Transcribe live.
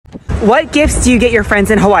What gifts do you get your friends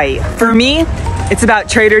in Hawaii? For me, it's about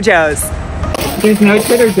Trader Joe's. There's no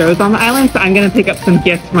Trader Joe's on the island, so I'm gonna pick up some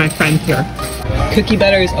gifts for my friends here. Cookie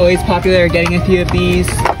butter is always popular, getting a few of these.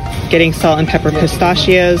 Getting salt and pepper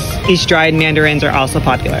pistachios. These dried mandarins are also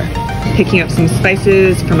popular. Picking up some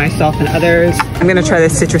spices for myself and others. I'm gonna try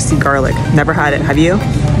this citrusy garlic. Never had it, have you?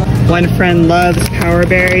 One friend loves power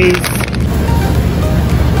berries.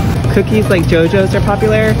 Cookies like JoJo's are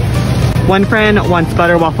popular. One friend wants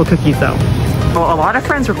butter waffle cookies though. Well, a lot of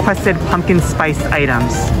friends requested pumpkin spice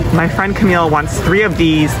items. My friend Camille wants 3 of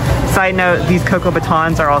these. Side note, these cocoa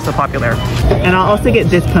batons are also popular. And I'll also get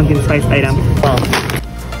this pumpkin spice item. Well,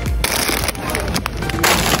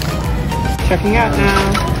 checking out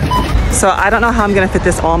now. So I don't know how I'm gonna fit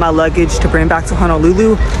this all in my luggage to bring back to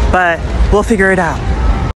Honolulu, but we'll figure it out.